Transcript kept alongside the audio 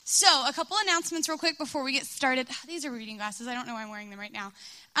So a couple announcements real quick before we get started. These are reading glasses. I don't know why I'm wearing them right now.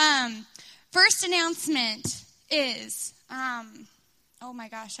 First announcement is, oh my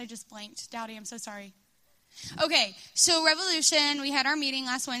gosh, I just blanked. Dowdy, I'm so sorry. Okay, so Revolution, we had our meeting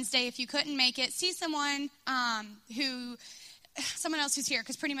last Wednesday. If you couldn't make it, see someone someone else who's here,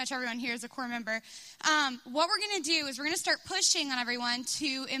 because pretty much everyone here is a core member. What we're going to do is we're going to start pushing on everyone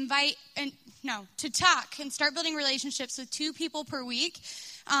to to talk and start building relationships with 2 people per week.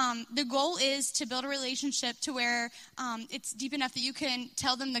 The goal is to build a relationship to where it's deep enough that you can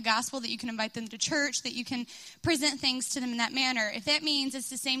tell them the gospel, that you can invite them to church, that you can present things to them in that manner. If that means it's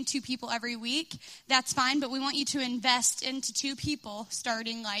the same 2 people every week, that's fine, but we want you to invest into 2 people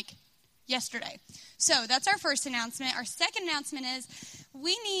starting yesterday. So that's our first announcement. Our second announcement is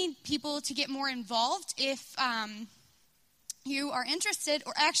we need people to get more involved if you are interested,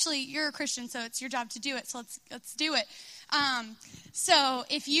 or actually you're a Christian, so it's your job to do it, so let's do it. So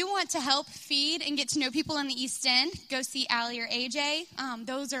if you want to help feed and get to know people in the East End, go see Allie or AJ.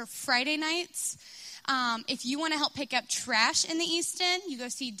 Those are Friday nights. If you want to help pick up trash in the East End, you go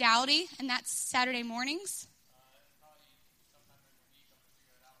see Dowdy, and that's Saturday mornings.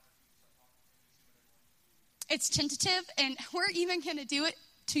 It's tentative, and we're even going to do it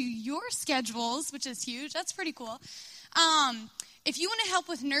to your schedules, which is huge. That's pretty cool. If you want to help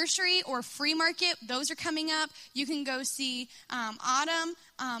with nursery or free market, those are coming up. You can go see Autumn,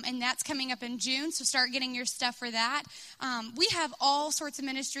 and that's coming up in June, so start getting your stuff for that. We have all sorts of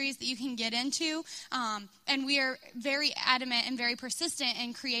ministries that you can get into, and we are very adamant and very persistent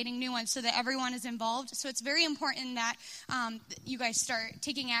in creating new ones so that everyone is involved. So it's very important that you guys start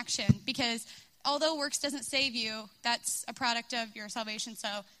taking action, because although works doesn't save you, that's a product of your salvation. So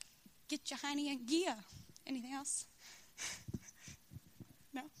get your hiney and gear. Anything else?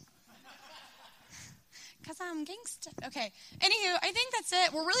 No? Because I'm gangsta. Okay. Anywho, I think that's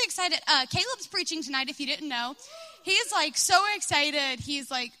it. We're really excited. Caleb's preaching tonight, if you didn't know. He's so excited.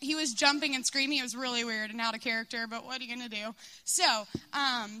 He was jumping and screaming. It was really weird and out of character, but what are you going to do? So,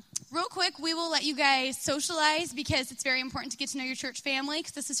 real quick, we will let you guys socialize, because it's very important to get to know your church family,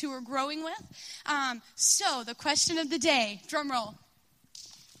 because this is who we're growing with. So, the question of the day, drum roll.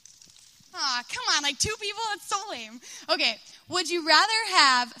 Come on, 2 people? That's so lame. Okay, would you rather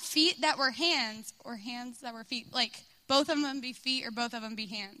have feet that were hands or hands that were feet? Both of them be feet or both of them be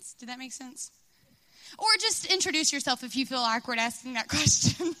hands? Did that make sense? Or just introduce yourself if you feel awkward asking that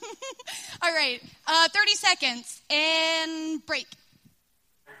question. All right, 30 seconds and break.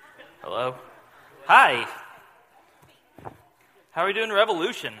 Hello. Hi. How are we doing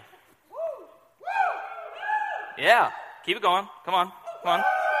Revolution? Yeah, keep it going. Come on.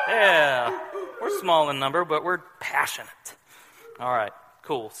 Yeah, we're small in number, but we're passionate. All right,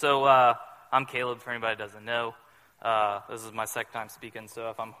 cool. So I'm Caleb, for anybody who doesn't know. This is my second time speaking, so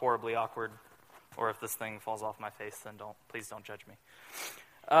if I'm horribly awkward or if this thing falls off my face, then please don't judge me.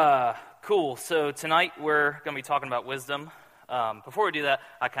 Cool. So tonight we're going to be talking about wisdom. Before we do that,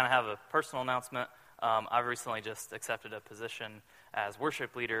 I kind of have a personal announcement. I've recently just accepted a position as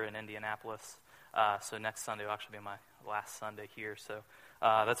worship leader in Indianapolis. So next Sunday will actually be my last Sunday here. So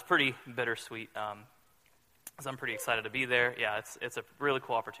that's pretty bittersweet. So I'm pretty excited to be there. Yeah, it's a really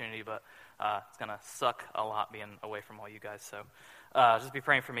cool opportunity, but it's going to suck a lot being away from all you guys. So just be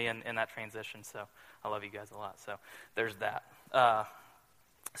praying for me in that transition. So I love you guys a lot. So there's that.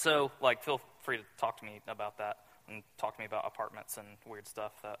 So feel free to talk to me about that and talk to me about apartments and weird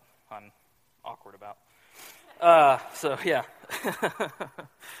stuff that I'm awkward about. So yeah.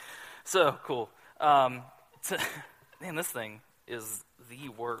 So cool. Man, this thing is the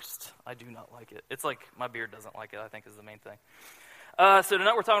worst. I do not like it. It's my beard doesn't like it, I think, is the main thing. So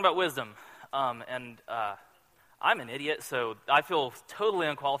tonight we're talking about wisdom. And I'm an idiot, so I feel totally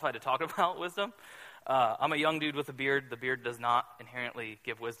unqualified to talk about wisdom. I'm a young dude with a beard. The beard does not inherently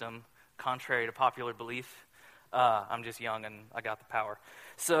give wisdom, contrary to popular belief. I'm just young and I got the power.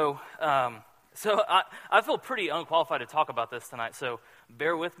 So I feel pretty unqualified to talk about this tonight, so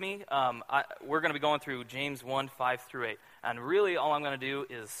bear with me. We're going to be going through James 1, 5 through 8, and really all I'm going to do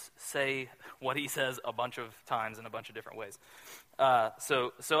is say what he says a bunch of times in a bunch of different ways.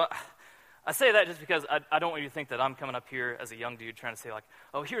 So I say that just because I don't want you to think that I'm coming up here as a young dude trying to say,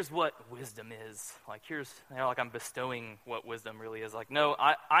 oh, here's what wisdom is. Here's, I'm bestowing what wisdom really is. No,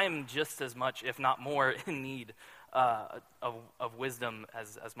 I am just as much, if not more, in need of wisdom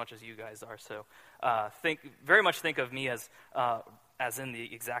as much as you guys are. So very much think of me as in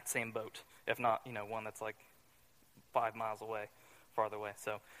the exact same boat, if not, one that's 5 miles away, farther away.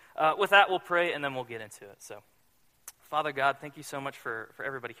 So with that, we'll pray and then we'll get into it. So Father God, thank you so much for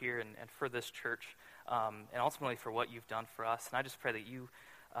everybody here and for this church, and ultimately for what you've done for us. And I just pray that you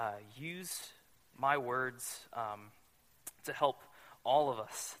use my words to help all of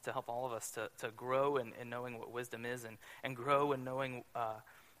us, to grow in knowing what wisdom is and grow in knowing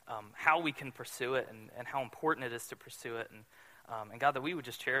how we can pursue it and how important it is to pursue it. And God, that we would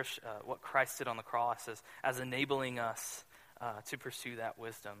just cherish what Christ did on the cross as enabling us to pursue that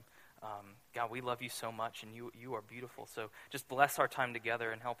wisdom. God, we love you so much, and you are beautiful. So just bless our time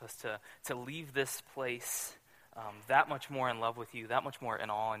together and help us to leave this place that much more in love with you, that much more in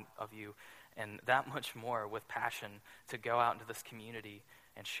awe of you, and that much more with passion to go out into this community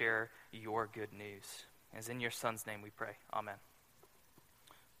and share your good news. As in your Son's name we pray. Amen.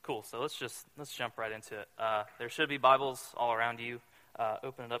 Cool. So let's jump right into it. There should be Bibles all around you.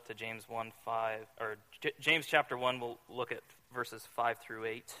 Open it up to James 1:5 or James chapter 1. We'll look at verses 5 through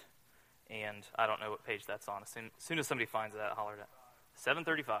 8. And I don't know what page that's on. As soon as somebody finds that, holler it out.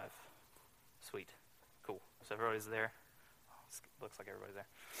 735. Sweet. Cool. So everybody's there. Looks like everybody's there.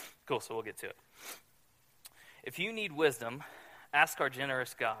 Cool, so we'll get to it. If you need wisdom, ask our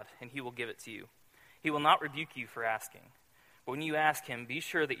generous God, and he will give it to you. He will not rebuke you for asking. But when you ask him, be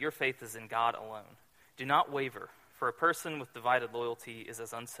sure that your faith is in God alone. Do not waver, for a person with divided loyalty is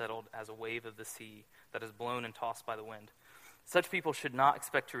as unsettled as a wave of the sea that is blown and tossed by the wind. Such people should not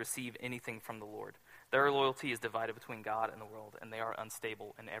expect to receive anything from the Lord. Their loyalty is divided between God and the world, and they are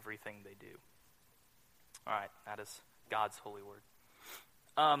unstable in everything they do. All right, that is God's holy word.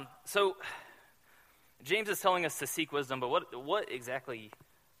 So James is telling us to seek wisdom, but what exactly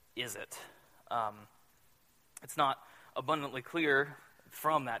is it? It's not abundantly clear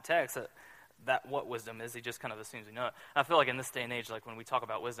from that text that what wisdom is. He just kind of assumes we know it. I feel like in this day and age, like when we talk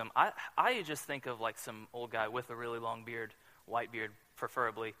about wisdom, I just think of like some old guy with a really long beard, white beard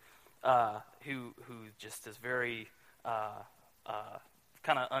preferably, who just is very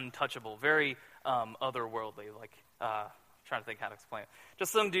kind of untouchable, very otherworldly, like trying to think how to explain it.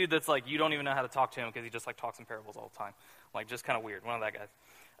 Just some dude that's like, you don't even know how to talk to him because he just like talks in parables all the time. Like just kind of weird, one of that guys.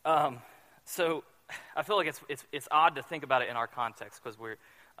 So I feel like it's odd to think about it in our context because we're,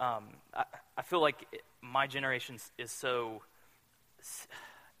 I feel like my generation is so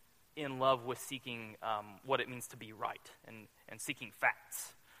in love with seeking what it means to be right and seeking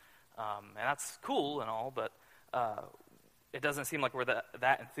facts. And that's cool and all, but it doesn't seem like we're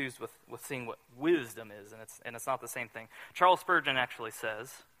that enthused with seeing what wisdom is, and it's not the same thing. Charles Spurgeon actually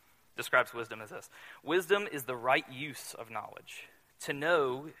describes wisdom as this: wisdom is the right use of knowledge. To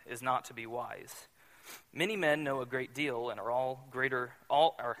know is not to be wise. Many men know a great deal and are all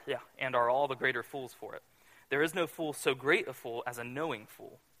the greater fools for it. There is no fool so great a fool as a knowing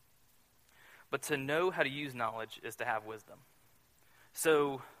fool. But to know how to use knowledge is to have wisdom.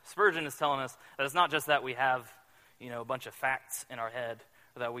 So Spurgeon is telling us that it's not just that we have a bunch of facts in our head,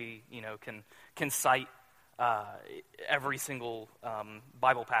 that we, can cite every single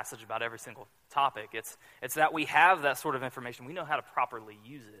Bible passage about every single topic. It's that we have that sort of information. We know how to properly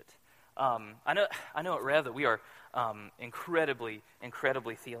use it. I know at Rev that we are incredibly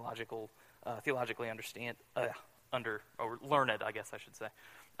theologically learned, I guess I should say,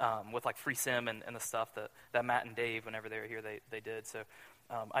 with like free sim and the stuff that Matt and Dave, whenever they were here, they did. So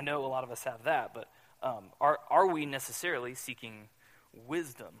I know a lot of us have that, but are we necessarily seeking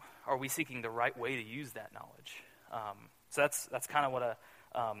wisdom? Are we seeking the right way to use that knowledge? So that's kind of what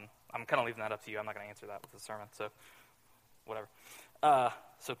I'm kind of leaving that up to you. I'm not going to answer that with the sermon, so whatever.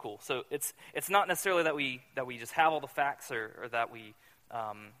 So cool. So it's not necessarily that we just have all the facts or that we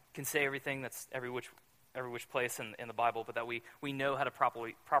can say everything that's every which place in the Bible, but that we know how to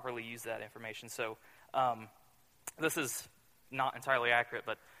properly use that information. So this is not entirely accurate,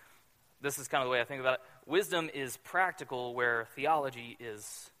 but this is kind of the way I think about it. Wisdom is practical where theology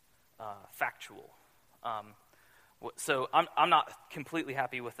is factual. So I'm not completely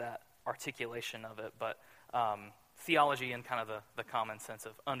happy with that articulation of it, but theology in kind of the common sense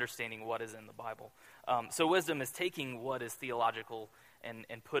of understanding what is in the Bible. So wisdom is taking what is theological and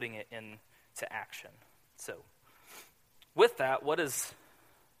putting it into action. So with that, what is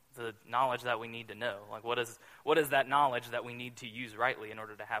the knowledge that we need to know? Like what is that knowledge that we need to use rightly in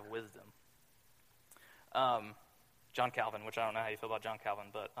order to have wisdom? John Calvin, which I don't know how you feel about John Calvin,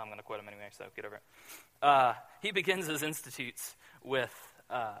 but I'm going to quote him anyway, so get over it. He begins his Institutes with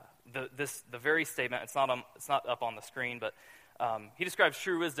the very statement. It's not up on the screen, but he describes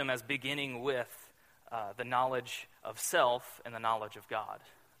true wisdom as beginning with the knowledge of self and the knowledge of God.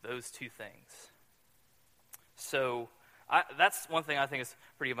 Those two things. So that's one thing I think is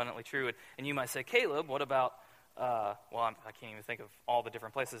pretty abundantly true. And you might say, Caleb, what about, I can't even think of all the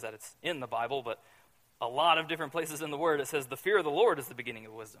different places that it's in the Bible, but a lot of different places in the Word it says the fear of the Lord is the beginning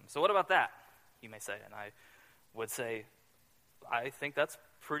of wisdom. So what about that, you may say? And I would say, I think that's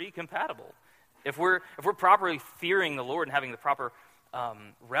pretty compatible. If we're properly fearing the Lord and having the proper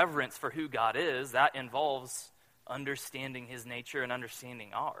reverence for who God is, that involves understanding his nature and understanding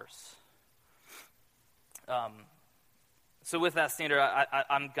ours. So with that standard,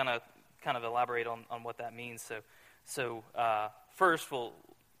 I'm going to kind of elaborate on what that means. So first, well,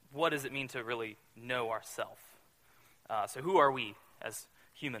 what does it mean to really know ourselves? So who are we as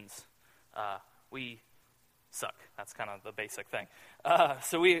humans? We suck. That's kind of the basic thing.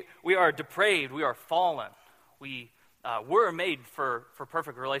 So we are depraved. We are fallen. We were made for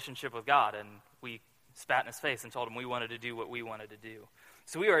perfect relationship with God, and we spat in his face and told him we wanted to do what we wanted to do.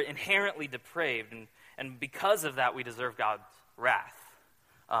 So we are inherently depraved, and because of that, we deserve God's wrath.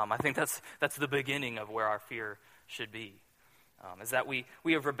 I think that's the beginning of where our fear should be, is that we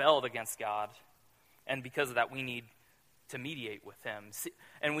have rebelled against God, and because of that, we need to mediate with him.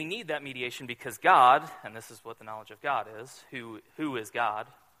 And we need that mediation because God, and this is what the knowledge of God is, who is God,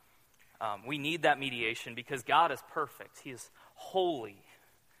 we need that mediation because God is perfect. He is holy.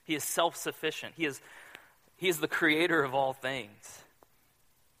 He is self-sufficient. He is the creator of all things.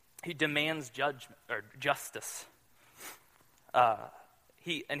 He demands judgment or justice.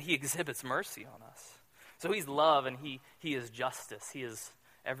 He exhibits mercy on us. So he's love and he is justice. He is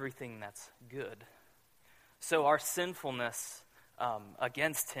everything that's good. So our sinfulness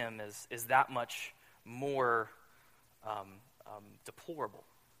against him is that much more deplorable.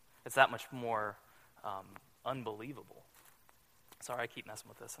 It's that much more unbelievable. Sorry, I keep messing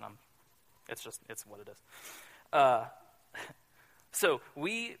with this, and it's what it is. So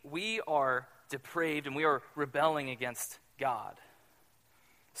we are depraved, and we are rebelling against God.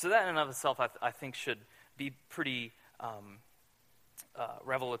 So that in and of itself, I think, should be pretty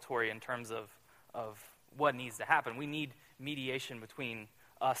revelatory in terms of what needs to happen. We need mediation between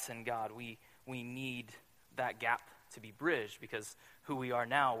us and God. We need that gap to be bridged because who we are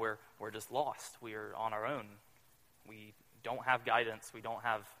now, we're just lost. We are on our own. We don't have guidance. We don't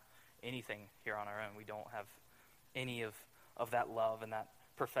have anything here on our own. We don't have any of that love and that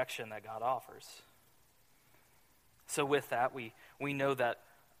perfection that God offers. So with that, we know that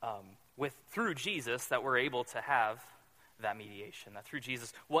through Jesus that we're able to have that mediation, that through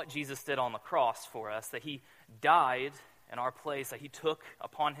Jesus, what Jesus did on the cross for us, that he died in our place, that he took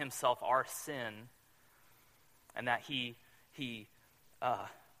upon himself our sin, and that he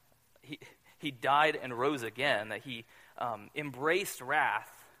died and rose again, that he embraced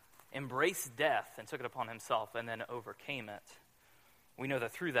wrath, embraced death, and took it upon himself, and then overcame it. We know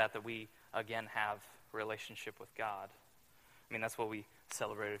that through that we again have relationship with God. I mean, that's what we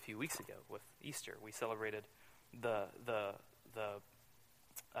celebrated a few weeks ago with Easter. We celebrated the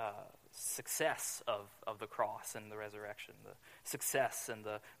success of the cross and the resurrection, the success and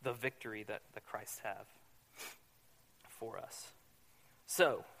the victory that Christ have for us.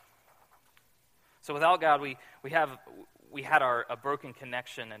 So without God, we had a broken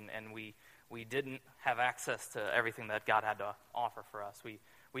connection, and we didn't have access to everything that God had to offer for us.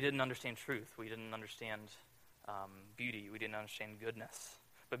 We didn't understand truth. We didn't understand beauty. We didn't understand goodness.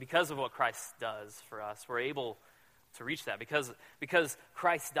 But because of what Christ does for us, we're able to reach that. Because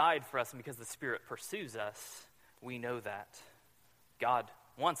Christ died for us and because the Spirit pursues us, we know that God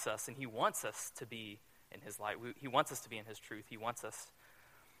wants us, and he wants us to be in his light. He wants us to be in his truth. He wants us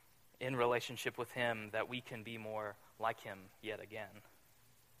in relationship with him, that we can be more like him yet again.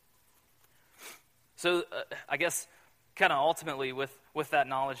 So I guess kind of ultimately with that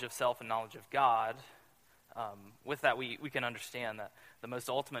knowledge of self and knowledge of God, with that we can understand that the most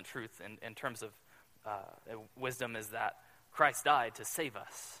ultimate truth in terms of wisdom is that Christ died to save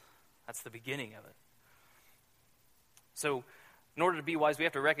us. That's the beginning of it. So in order to be wise, we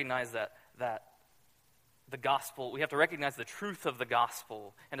have to recognize that the gospel, we have to recognize the truth of the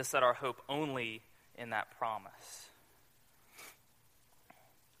gospel and to set our hope only in that promise.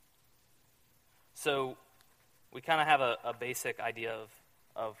 So we kind of have a basic idea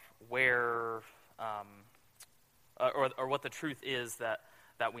of where, or what the truth is that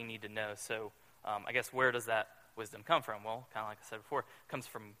we need to know. So I guess where does that wisdom come from? Well, kind of like I said before, it comes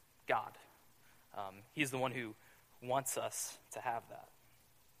from God. He's the one who wants us to have that.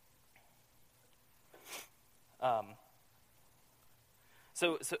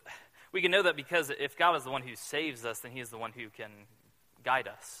 So we can know that because if God is the one who saves us, then he is the one who can guide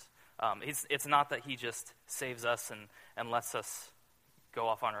us. It's not that he just saves us and lets us go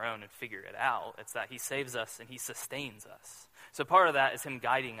off on our own and figure it out. It's that he saves us and he sustains us. So part of that is him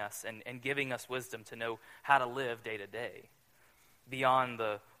guiding us and giving us wisdom to know how to live day to day beyond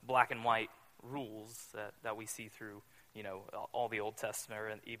the black and white rules that we see through all the Old Testament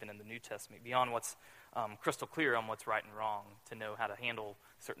and even in the New Testament, beyond what's crystal clear on what's right and wrong, to know how to handle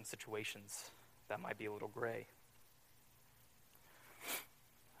certain situations that might be a little gray.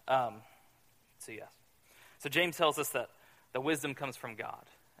 So James tells us that the wisdom comes from God,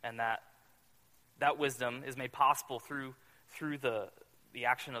 and that wisdom is made possible through the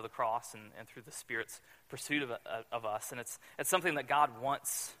action of the cross and through the Spirit's pursuit of us. And it's something that God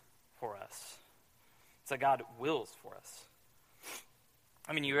wants for us. It's that God wills for us.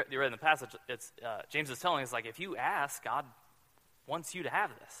 I mean, you read in the passage, James is telling us, like, if you ask, God wants you to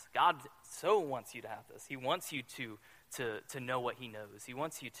have this. God so wants you to have this. He wants you to know what he knows. He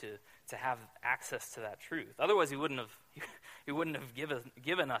wants you to have access to that truth. Otherwise, he wouldn't have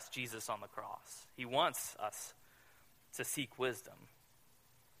given us Jesus on the cross. He wants us to seek wisdom.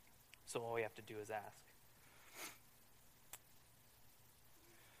 So all we have to do is ask.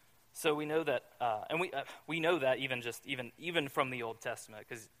 So we know that, and we know that even from the Old Testament,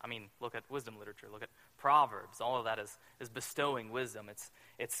 because I mean, look at wisdom literature, look at Proverbs. All of that is bestowing wisdom.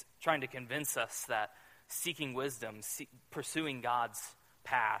 It's trying to convince us that seeking wisdom, pursuing God's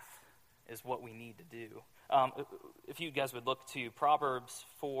path, is what we need to do. If you guys would look to Proverbs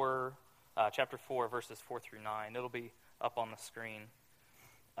 4, chapter 4, verses 4 through 9, it'll be up on the screen.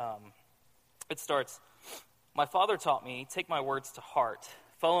 It starts, "My father taught me, take my words to heart.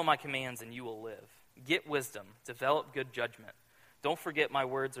 Follow my commands and you will live. Get wisdom, develop good judgment. Don't forget my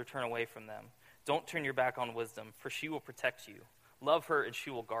words or turn away from them. Don't turn your back on wisdom, for she will protect you. Love her and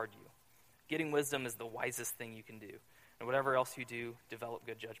she will guard you. Getting wisdom is the wisest thing you can do. And whatever else you do, develop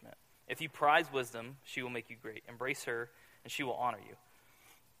good judgment. If you prize wisdom, she will make you great. Embrace her and she will honor you.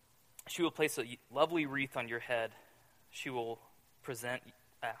 She will place a lovely wreath on your head. She will present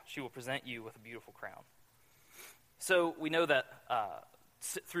you with a beautiful crown." So we know that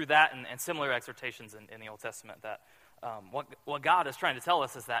through that and similar exhortations in the Old Testament, that what God is trying to tell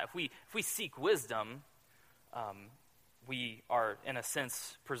us is that if we seek wisdom, we are, in a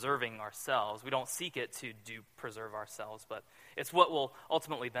sense, preserving ourselves. We don't seek it to preserve ourselves, but it's what will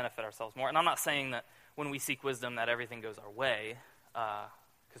ultimately benefit ourselves more. And I'm not saying that when we seek wisdom that everything goes our way,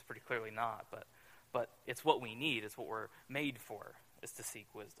 because pretty clearly not, but it's what we need. It's what we're made for, is to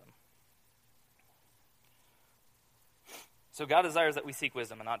seek wisdom. So God desires that we seek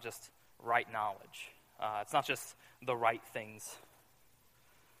wisdom and not just right knowledge. It's not just the right things.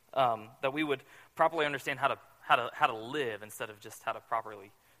 That we would properly understand how to live instead of just how to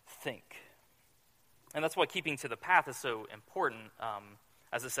properly think. And that's why keeping to the path is so important,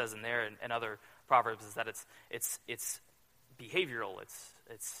 as it says in there and other Proverbs, is that it's behavioral,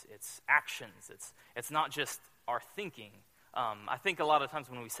 it's actions, it's not just our thinking. I think a lot of times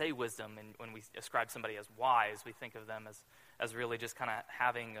when we say wisdom and when we ascribe somebody as wise, we think of them as really just kind of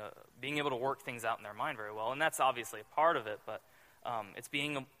being able to work things out in their mind very well, and that's obviously a part of it. But it's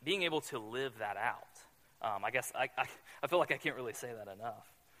being able to live that out. I guess I feel like I can't really say that enough.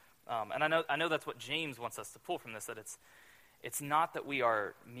 And I know that's what James wants us to pull from this. That it's not that we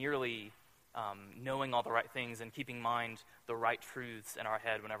are merely knowing all the right things and keeping in mind the right truths in our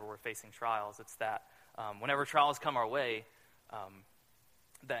head whenever we're facing trials. It's that whenever trials come our way,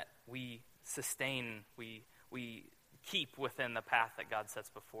 that we sustain, we keep within the path that God sets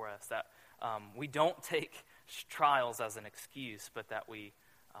before us, that we don't take trials as an excuse, but that we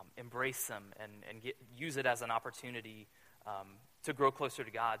embrace them and use it as an opportunity to grow closer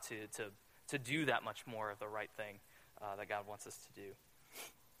to God, to do that much more of the right thing that God wants us to do.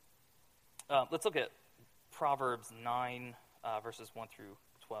 Let's look at Proverbs 9, verses 1 through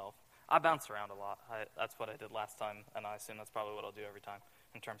 12. I bounce around a lot. That's what I did last time, and I assume that's probably what I'll do every time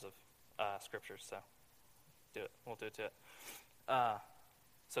in terms of scriptures. So do it. We'll do it to it.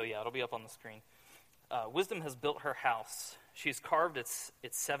 So yeah, it'll be up on the screen. Wisdom has built her house. She has carved its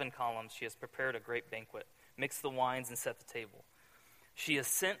 7 columns. She has prepared a great banquet, mixed the wines, and set the table. She has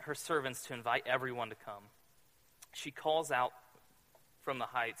sent her servants to invite everyone to come. She calls out from the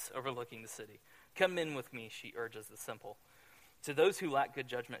heights overlooking the city. "Come in with me," she urges the simple. To those who lack good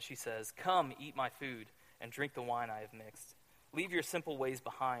judgment, she says, "Come, eat my food and drink the wine I have mixed. Leave your simple ways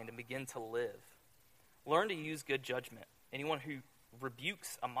behind and begin to live. Learn to use good judgment. Anyone who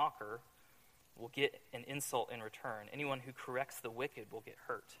rebukes a mocker will get an insult in return. Anyone who corrects the wicked will get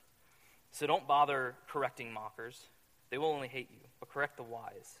hurt. So don't bother correcting mockers. They will only hate you, but correct the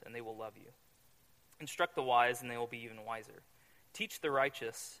wise, and they will love you. Instruct the wise, and they will be even wiser. Teach the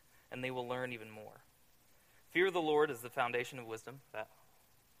righteous, and they will learn even more. Fear of the Lord is the foundation of wisdom."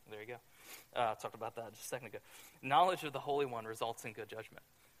 There you go. Talked about that just a second ago. "Knowledge of the Holy One results in good judgment.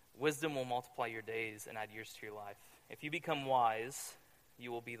 Wisdom will multiply your days and add years to your life. If you become wise,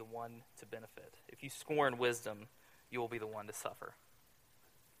 you will be the one to benefit. If you scorn wisdom, you will be the one to suffer."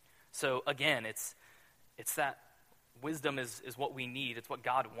 So again, it's it's that wisdom is what we need. It's what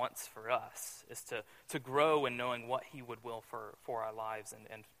God wants for us, is to grow in knowing what he would will for our lives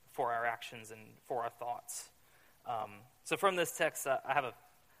and for our actions and for our thoughts. So from this text, I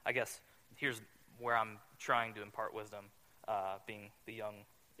guess here's where I'm trying to impart wisdom, being the young,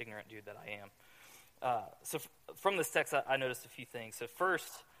 ignorant dude that I am. So from this text, I noticed a few things. So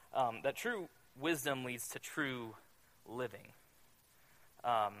first, that true wisdom leads to true living.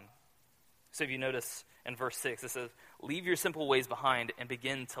 So if you notice in verse 6, it says, leave your simple ways behind and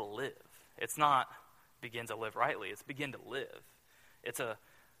begin to live. It's not begin to live rightly, it's begin to live. It's a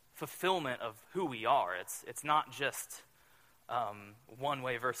fulfillment of who we are. It's not just one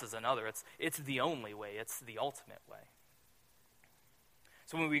way versus another. It's the only way. It's the ultimate way.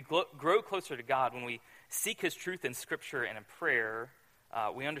 So when we grow closer to God, when we seek his truth in Scripture and in prayer,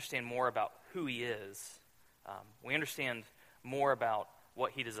 we understand more about who he is. We understand more about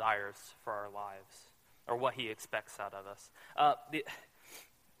what he desires for our lives, or what he expects out of us.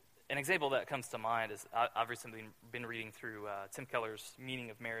 An example that comes to mind is I've recently been reading through Tim Keller's Meaning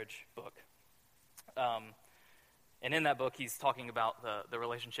of Marriage book. And in that book, he's talking about the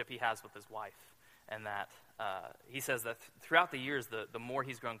relationship he has with his wife. And that he says that throughout the years, the more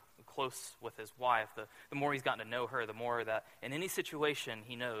he's grown close with his wife, the more he's gotten to know her, the more that in any situation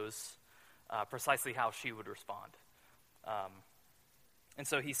he knows precisely how she would respond. And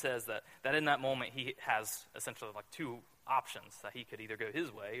so he says that in that moment he has essentially like two options, that he could either go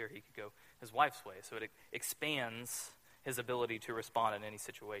his way or he could go his wife's way. So it expands his ability to respond in any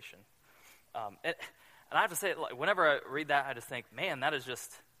situation. And I have to say, like, whenever I read that, I just think, man, that is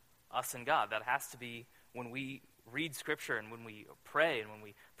just us and God. That has to be, when we read Scripture and when we pray and when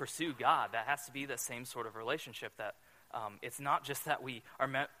we pursue God, that has to be the same sort of relationship. That it's not just that we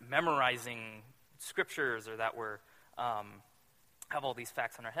are memorizing Scriptures or that we're have all these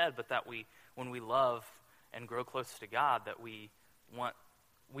facts in our head, but that when we love and grow closer to God, that we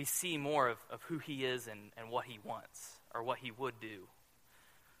see more of who he is and what he wants or what he would do.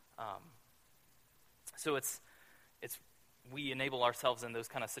 So we enable ourselves in those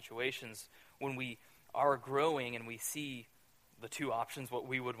kind of situations when we are growing and we see the two options, what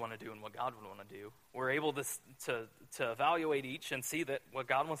we would want to do and what God would want to do. We're able to evaluate each and see that what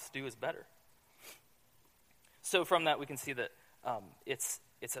God wants to do is better. So from that we can see that it's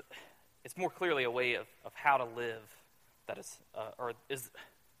more clearly a way of how to live that is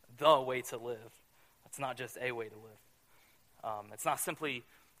the way to live. It's not just a way to live. It's not simply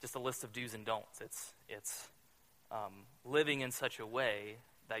just a list of do's and don'ts. It's living in such a way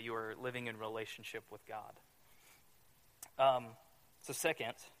that you are living in relationship with God. So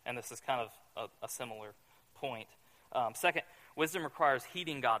second, and this is kind of a similar point. Second, wisdom requires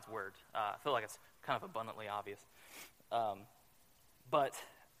heeding God's word. I feel like it's kind of abundantly obvious. But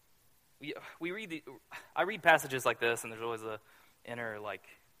I read passages like this, and there's always a inner, like,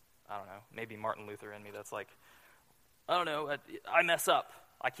 I don't know, maybe Martin Luther in me that's like, I don't know, I mess up.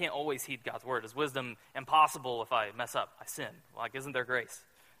 I can't always heed God's word. Is wisdom impossible if I mess up? I sin. Like, isn't there grace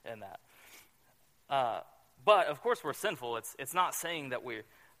in that? But of course we're sinful. It's not saying that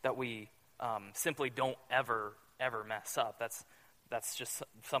we simply don't ever mess up. That's just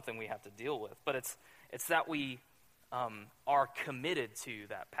something we have to deal with. But it's that we are committed to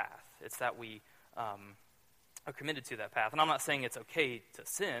that path. It's that we are committed to that path. And I'm not saying it's okay to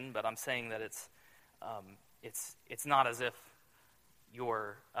sin, but I'm saying that it's not as if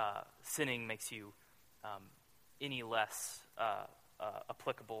your sinning makes you any less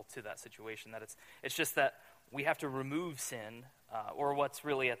applicable to that situation. That it's just that we have to remove sin, or what's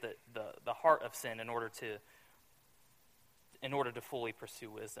really at the heart of sin, in order to fully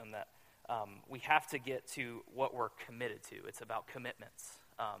pursue wisdom. That we have to get to what we're committed to. It's about commitments.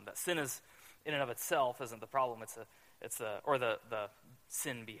 That sin is in and of itself isn't the problem. It's the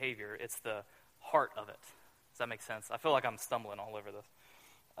sin behavior. It's the heart of it. Does that make sense? I feel like I'm stumbling all over this.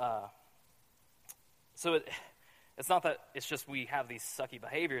 So it's not that it's just we have these sucky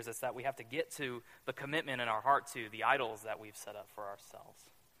behaviors. It's that we have to get to the commitment in our heart to the idols that we've set up for ourselves.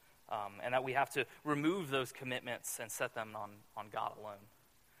 And that we have to remove those commitments and set them on God alone.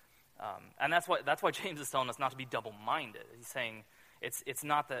 And that's why James is telling us not to be double-minded. He's saying it's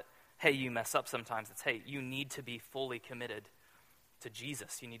not that, hey, you mess up sometimes. It's, hey, you need to be fully committed to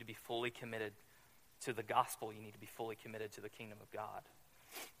Jesus. You need to be fully committed to the gospel. You need to be fully committed to the kingdom of God.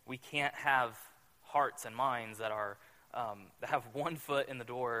 We can't have hearts and minds that have one foot in the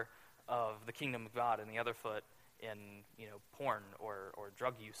door of the kingdom of God and the other foot in porn or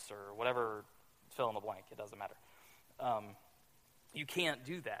drug use or whatever, fill in the blank. It doesn't matter. You can't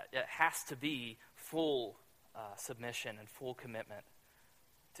do that. It has to be full submission and full commitment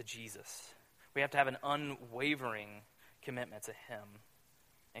to Jesus. We have to have an unwavering commitment to him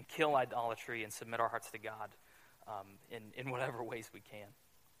and kill idolatry and submit our hearts to God in whatever ways we can.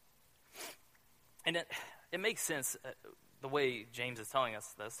 And it makes sense the way James is telling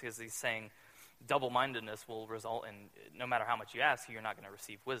us this, because he's saying double-mindedness will result in, no matter how much you ask, you're not going to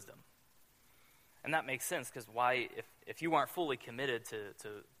receive wisdom. And that makes sense, because why, if you aren't fully committed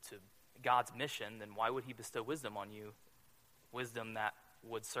to God's mission, then why would he bestow wisdom on you? Wisdom that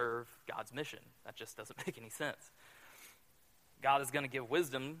would serve God's mission. That just doesn't make any sense. God is going to give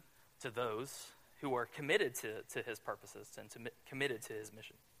wisdom to those who are committed to his purposes and committed to his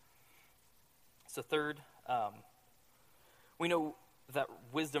mission. So third, we know that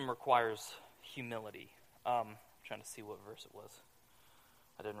wisdom requires humility. I'm trying to see what verse it was.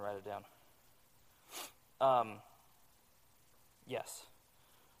 I didn't write it down. Yes.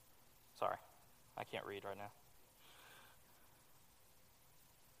 Sorry, I can't read right now.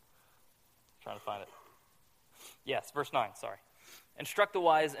 Trying to find it. Yes, verse 9, sorry. Instruct the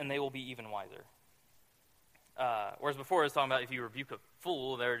wise, and they will be even wiser. Whereas before I was talking about if you rebuke a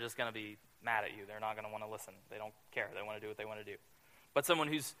fool, they're just going to be mad at you. They're not going to want to listen. They don't care. They want to do what they want to do. But someone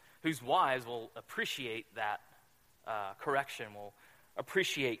who's wise will appreciate that correction, will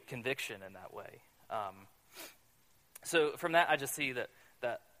appreciate conviction in that way. So from that, I just see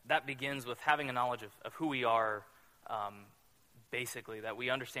that begins with having a knowledge of who we are, basically, that we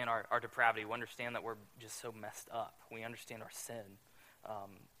understand our depravity. We understand that we're just so messed up. We understand our sin.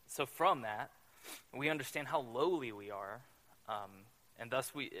 So from that, we understand how lowly we are, and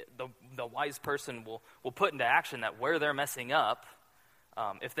thus the wise person will put into action that where they're messing up,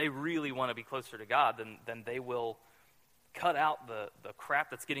 if they really want to be closer to God, then they will cut out the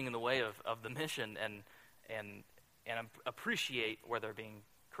crap that's getting in the way of the mission and appreciate where they're being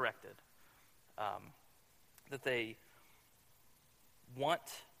corrected. That they want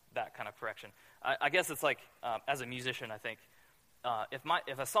that kind of correction. I guess it's like, as a musician, I think,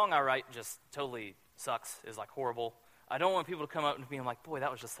 if a song I write just totally sucks, is like horrible, I don't want people to come up and be like, boy,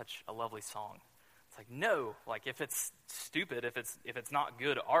 that was just such a lovely song. It's like, no, like if it's stupid, if it's not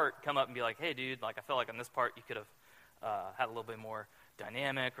good art, come up and be like, hey dude, like I feel like on this part you could have had a little bit more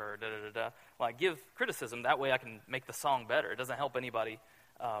dynamic or da-da-da-da. Like give criticism, that way I can make the song better. It doesn't help anybody.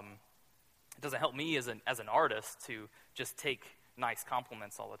 It doesn't help me as an artist to just take nice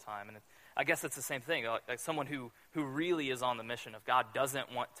compliments all the time. And I guess it's the same thing. Like someone who really is on the mission of God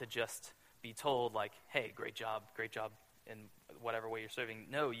doesn't want to just be told like, hey, great job in whatever way you're serving.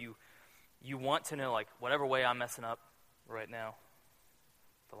 No, you want to know, like, whatever way I'm messing up right now.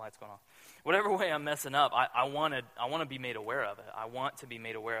 The light's going off. Whatever way I'm messing up, I want to be made aware of it. I want to be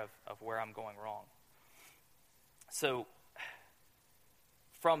made aware of where I'm going wrong. So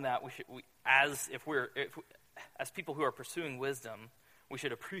from that, as people who are pursuing wisdom, we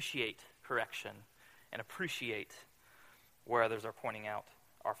should appreciate correction and appreciate where others are pointing out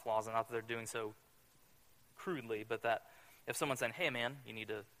our flaws, and not that they're doing so crudely, but that if someone's saying, hey man, you need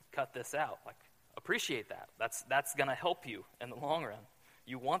to cut this out, like appreciate that. That's going to help you in the long run.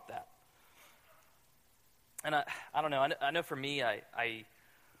 You want that. And I don't know, I know for me, I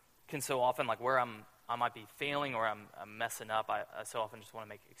can so often, like where I might be failing or I'm messing up, I so often just want to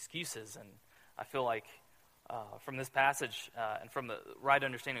make excuses, and I feel like from this passage and from the right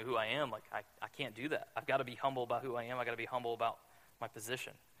understanding of who I am, like I can't do that. I've got to be humble about who I am. I've got to be humble about my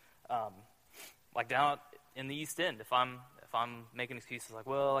position. Like down in the East End, if I'm making excuses like,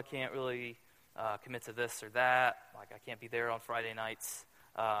 well, I can't really commit to this or that, like I can't be there on Friday nights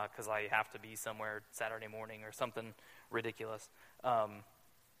because I have to be somewhere Saturday morning or something ridiculous, or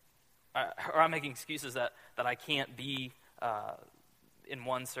I'm making excuses that I can't be in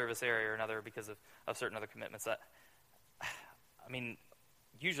one service area or another because of certain other commitments. That, I mean,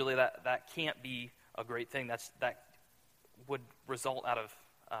 usually that can't be a great thing. That would result out of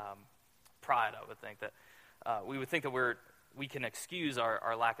pride, I would think. That we would think that we can excuse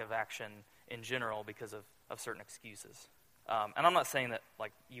our lack of action in general because of certain excuses. And I'm not saying that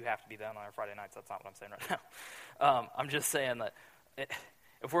like you have to be down on Friday nights. That's not what I'm saying right now. I'm just saying that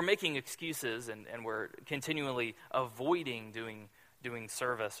if we're making excuses and we're continually avoiding doing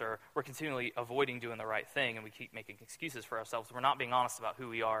service, or we're continually avoiding doing the right thing, and we keep making excuses for ourselves, we're not being honest about who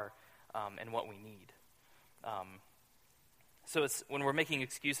we are and what we need. So it's when we're making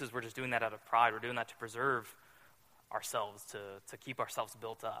excuses, we're just doing that out of pride. We're doing that to preserve ourselves, to keep ourselves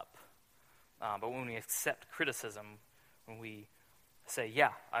built up. But when we accept criticism, when we say,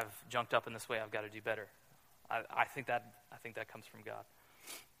 yeah, I've junked up in this way, I've got to do better, I think that comes from God.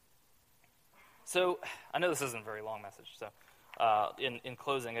 So I know this isn't a very long message, so in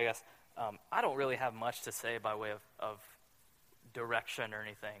closing, I guess, I don't really have much to say by way of direction or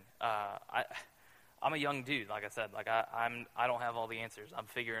anything. I'm a young dude, like I said. Like I don't have all the answers. I'm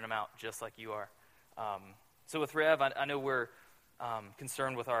figuring them out just like you are. So with Rev, I know we're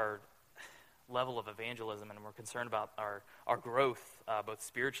concerned with our level of evangelism, and we're concerned about our growth, both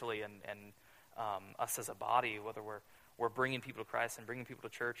spiritually and us as a body, whether we're bringing people to Christ and bringing people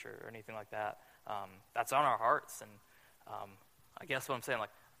to church or anything like that. That's on our hearts, and I guess what I'm saying, like,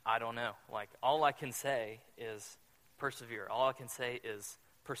 I don't know. Like, all I can say is persevere. All I can say is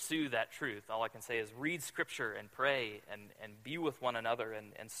pursue that truth. All I can say is read Scripture and pray and be with one another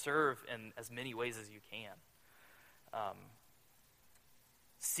and serve in as many ways as you can.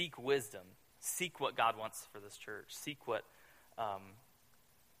 Seek wisdom. Seek what God wants for this church. Seek what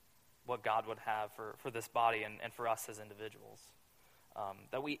God would have for this body and for us as individuals.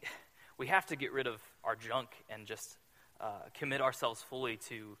 That we have to get rid of our junk and just commit ourselves fully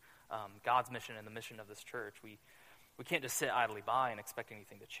to God's mission and the mission of this church. We can't just sit idly by and expect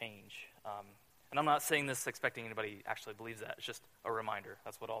anything to change. And I'm not saying this expecting anybody actually believes that. It's just a reminder.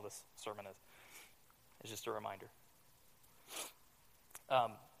 That's what all this sermon is. It's just a reminder.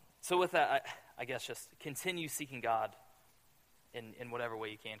 So with that, I guess just continue seeking God in whatever way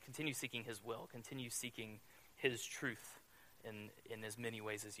you can. Continue seeking His will. Continue seeking His truth in as many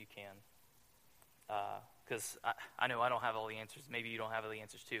ways as you can. Because I know I don't have all the answers. Maybe you don't have all the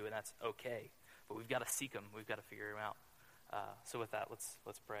answers too, and that's okay. But we've got to seek them. We've got to figure them out. So with that,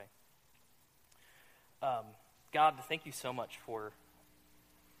 let's pray. God, thank you so much for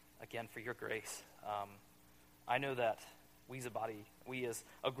your grace. I know that we as a body, we as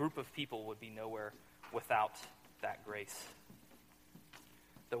a group of people would be nowhere without that grace.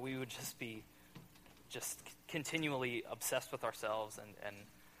 That we would just be continually obsessed with ourselves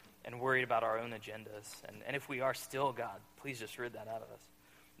and worried about our own agendas. And if we are still, God, please just rid that out of us.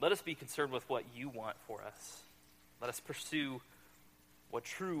 Let us be concerned with what you want for us. Let us pursue what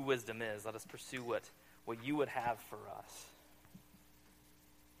true wisdom is. Let us pursue what you would have for us.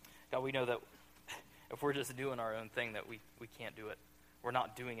 God, we know that if we're just doing our own thing, that we can't do it. We're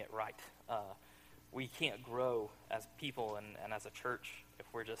not doing it right. We can't grow as people and as a church if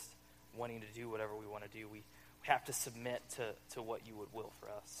we're just wanting to do whatever we want to do. We have to submit to what you would will for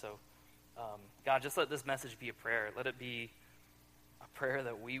us. So, God, just let this message be a prayer. Let it be a prayer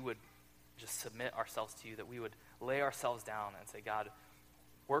that we would just submit ourselves to you, that we would lay ourselves down and say, God,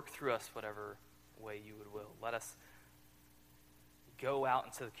 work through us whatever way you would will. Let us go out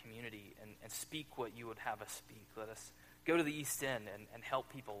into the community and speak what you would have us speak. Let us go to the East End and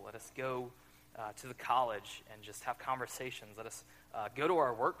help people. Let us go to the college and just have conversations. Let us go to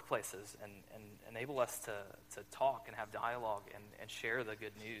our workplaces and enable us to talk and have dialogue and share the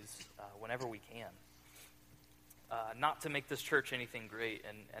good news whenever we can. Not to make this church anything great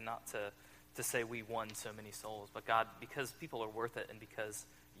and not to say we won so many souls, but God, because people are worth it and because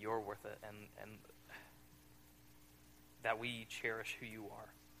you're worth it and that we cherish who you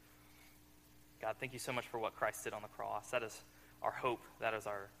are. God, thank you so much for what Christ did on the cross. That is our hope. That is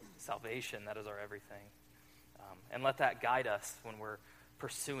our salvation. That is our everything. And let that guide us when we're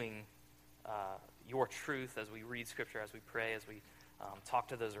pursuing your truth as we read Scripture, as we pray, as we talk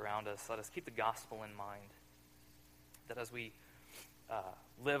to those around us. Let us keep the gospel in mind. That as we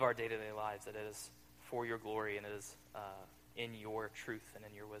live our day-to-day lives, that it is for your glory and it is in your truth and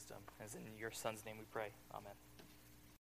in your wisdom. As in your Son's name we pray. Amen.